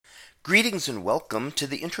Greetings and welcome to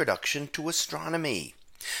the Introduction to Astronomy.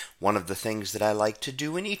 One of the things that I like to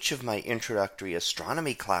do in each of my introductory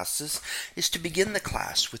astronomy classes is to begin the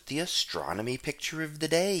class with the astronomy picture of the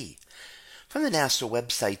day from the NASA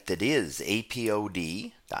website, that is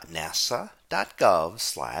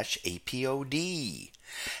apod.nasa.gov/apod.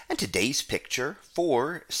 And today's picture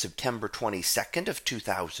for September 22nd of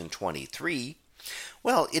 2023,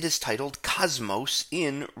 well, it is titled Cosmos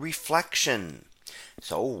in Reflection.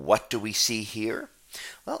 So what do we see here?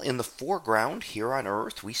 Well, in the foreground here on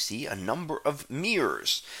Earth, we see a number of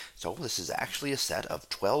mirrors. So this is actually a set of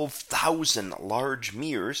 12,000 large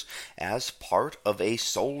mirrors as part of a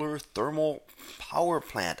solar thermal power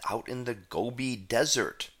plant out in the Gobi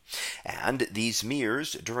Desert. And these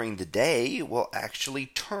mirrors during the day will actually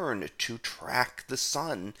turn to track the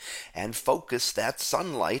sun and focus that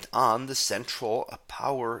sunlight on the central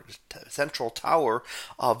tower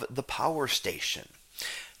of the power station.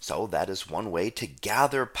 So that is one way to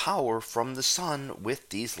gather power from the sun, with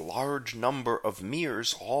these large number of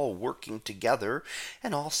mirrors all working together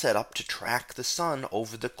and all set up to track the sun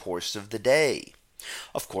over the course of the day.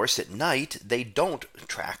 Of course, at night they don't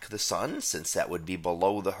track the sun, since that would be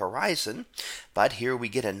below the horizon. But here we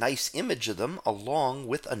get a nice image of them along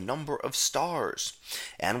with a number of stars.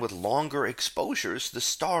 And with longer exposures, the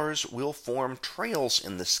stars will form trails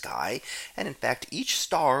in the sky. And in fact, each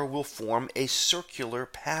star will form a circular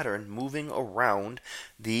pattern moving around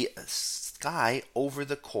the sky over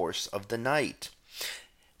the course of the night.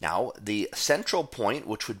 Now, the central point,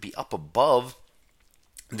 which would be up above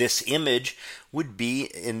this image, would be,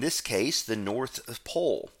 in this case, the North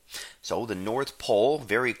Pole. So the North Pole,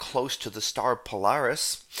 very close to the star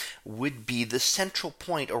Polaris, would be the central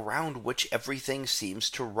point around which everything seems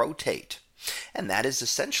to rotate. And that is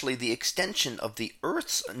essentially the extension of the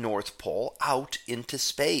Earth's North Pole out into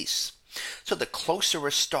space. So the closer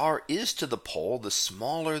a star is to the pole, the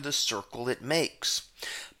smaller the circle it makes.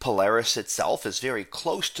 Polaris itself is very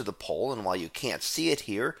close to the pole, and while you can't see it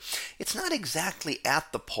here, it's not exactly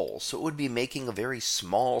at the pole, so it would be making a very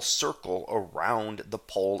small circle around the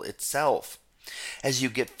pole itself. As you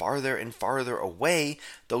get farther and farther away,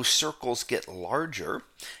 those circles get larger,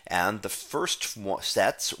 and the first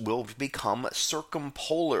sets will become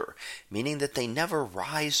circumpolar, meaning that they never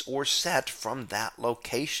rise or set from that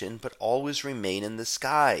location, but always remain in the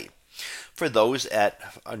sky. For those at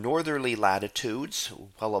northerly latitudes,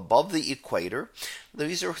 well above the equator,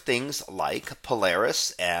 these are things like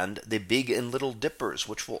Polaris and the Big and Little Dippers,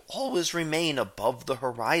 which will always remain above the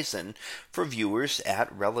horizon for viewers at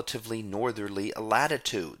relatively northerly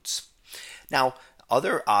latitudes. Now,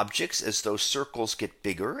 other objects, as those circles get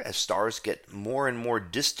bigger, as stars get more and more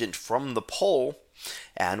distant from the pole,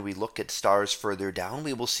 and we look at stars further down,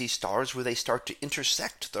 we will see stars where they start to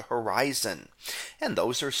intersect the horizon. And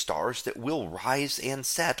those are stars that will rise and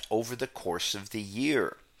set over the course of the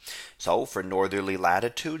year. So for northerly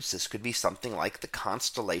latitudes, this could be something like the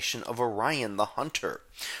constellation of Orion the Hunter.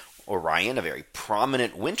 Orion, a very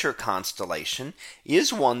prominent winter constellation,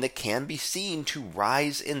 is one that can be seen to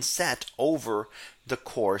rise and set over the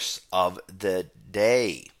course of the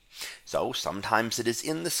day. So sometimes it is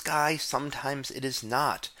in the sky, sometimes it is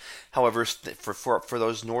not. However, for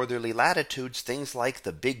those northerly latitudes, things like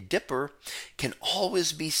the Big Dipper can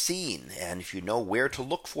always be seen. And if you know where to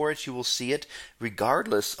look for it, you will see it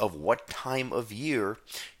regardless of what time of year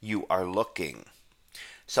you are looking.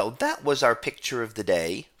 So that was our picture of the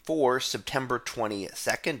day for September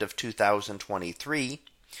 22nd of 2023.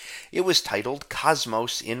 It was titled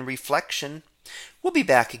Cosmos in Reflection. We'll be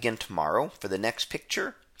back again tomorrow for the next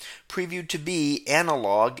picture, previewed to be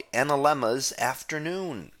Analog Analemma's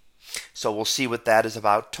Afternoon. So we'll see what that is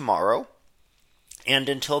about tomorrow. And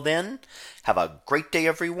until then, have a great day,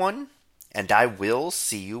 everyone, and I will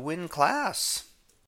see you in class.